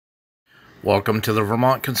Welcome to the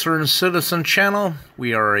Vermont Concerned Citizen channel.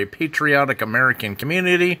 We are a patriotic American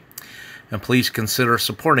community, and please consider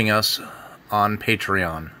supporting us on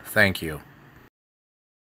Patreon. Thank you.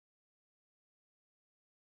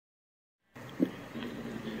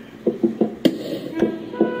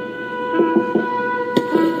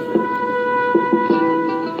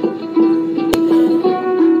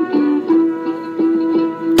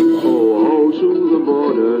 Oh, to the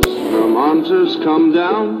borders, Vermonters, come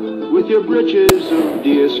down. With your breeches of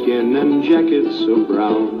deerskin and jackets of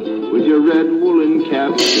brown, with your red woolen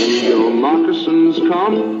caps and your moccasins,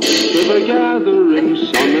 come to the gathering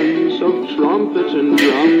summons of trumpet and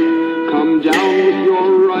drum. Come down with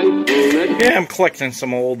your rifle. Yeah, I'm collecting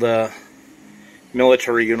some old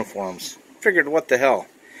military uniforms. Figured, what the hell?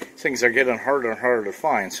 Things are getting harder and harder to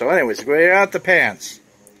find. So anyways, we got the pants.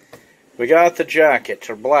 We got the jacket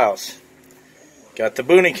or blouse. Got the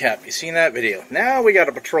boonie cap. You seen that video? Now we got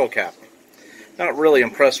a patrol cap. Not really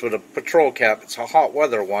impressed with a patrol cap. It's a hot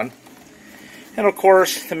weather one. And of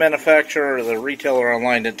course, the manufacturer or the retailer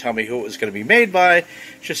online didn't tell me who it was going to be made by. It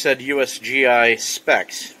just said USGI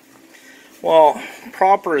specs. Well,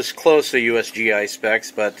 proper is close to USGI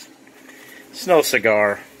specs, but it's no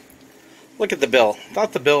cigar. Look at the bill.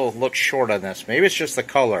 Thought the bill looked short on this. Maybe it's just the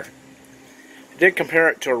color. I did compare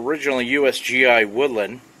it to original USGI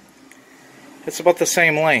Woodland. It's about the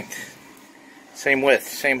same length, same width,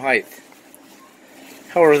 same height.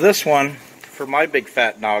 However, this one, for my big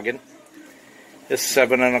fat noggin, is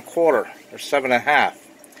 7 1/4 or 7 1/2.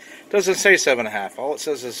 Doesn't say 7 1/2. All it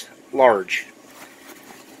says is large.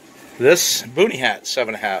 This boonie hat,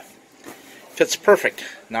 7 1/2. Fits perfect.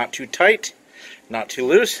 Not too tight, not too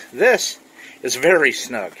loose. This is very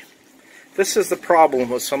snug. This is the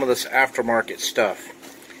problem with some of this aftermarket stuff.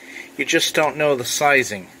 You just don't know the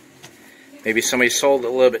sizing. Maybe somebody sold it a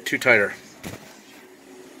little bit too tighter.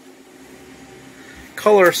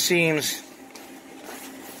 Color seems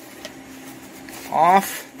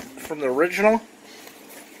off from the original.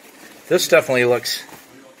 This definitely looks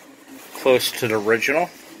close to the original.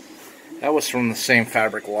 That was from the same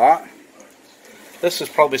fabric lot. This is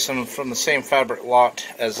probably from the same fabric lot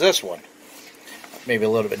as this one. Maybe a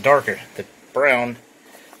little bit darker. The brown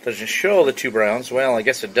doesn't show the two browns. Well, I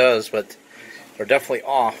guess it does, but they're definitely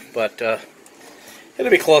off. But it'll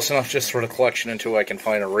be close enough just for the collection until I can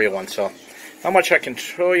find a real one. So, how much I can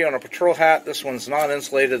show you on a patrol hat. This one's not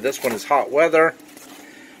insulated. This one is hot weather.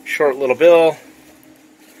 Short little bill.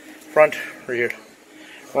 Front where your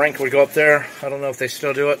rank would go up there. I don't know if they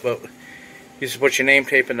still do it, but you just put your name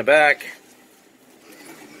tape in the back.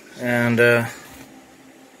 And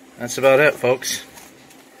that's about it, folks.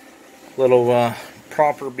 Little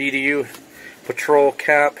proper BDU patrol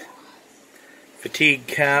cap. Fatigue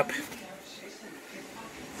cap.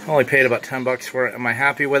 Only paid about 10 bucks for it. Am I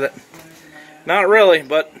happy with it? Not really,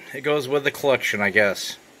 but it goes with the collection, I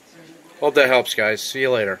guess. Hope that helps, guys. See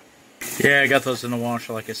you later. Yeah, I got those in the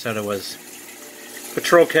washer like I said it was.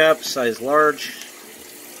 Patrol cap, size large.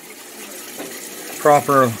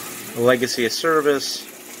 Proper legacy of service.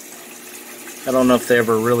 I don't know if they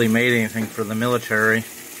ever really made anything for the military.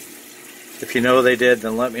 If you know they did,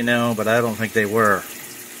 then let me know, but I don't think they were.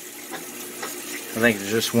 I think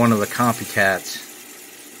it's just one of the copycats.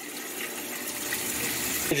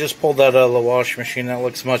 I just pulled that out of the washing machine. That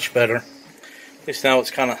looks much better. At least now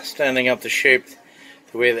it's kind of standing up the shape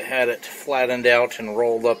the way they had it flattened out and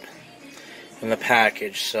rolled up in the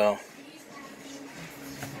package. So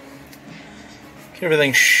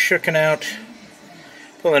everything's shooken out.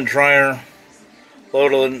 Put in the dryer.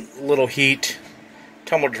 Load a little heat.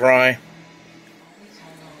 Tumble dry.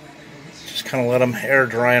 Just kind of let them air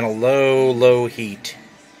dry in a low heat.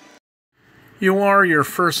 You are your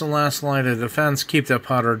first and last line of defense. Keep that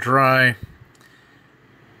powder dry.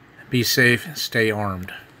 Be safe. Stay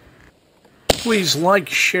armed. Please like,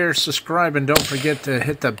 share, subscribe, and don't forget to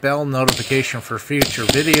hit the bell notification for future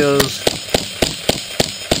videos.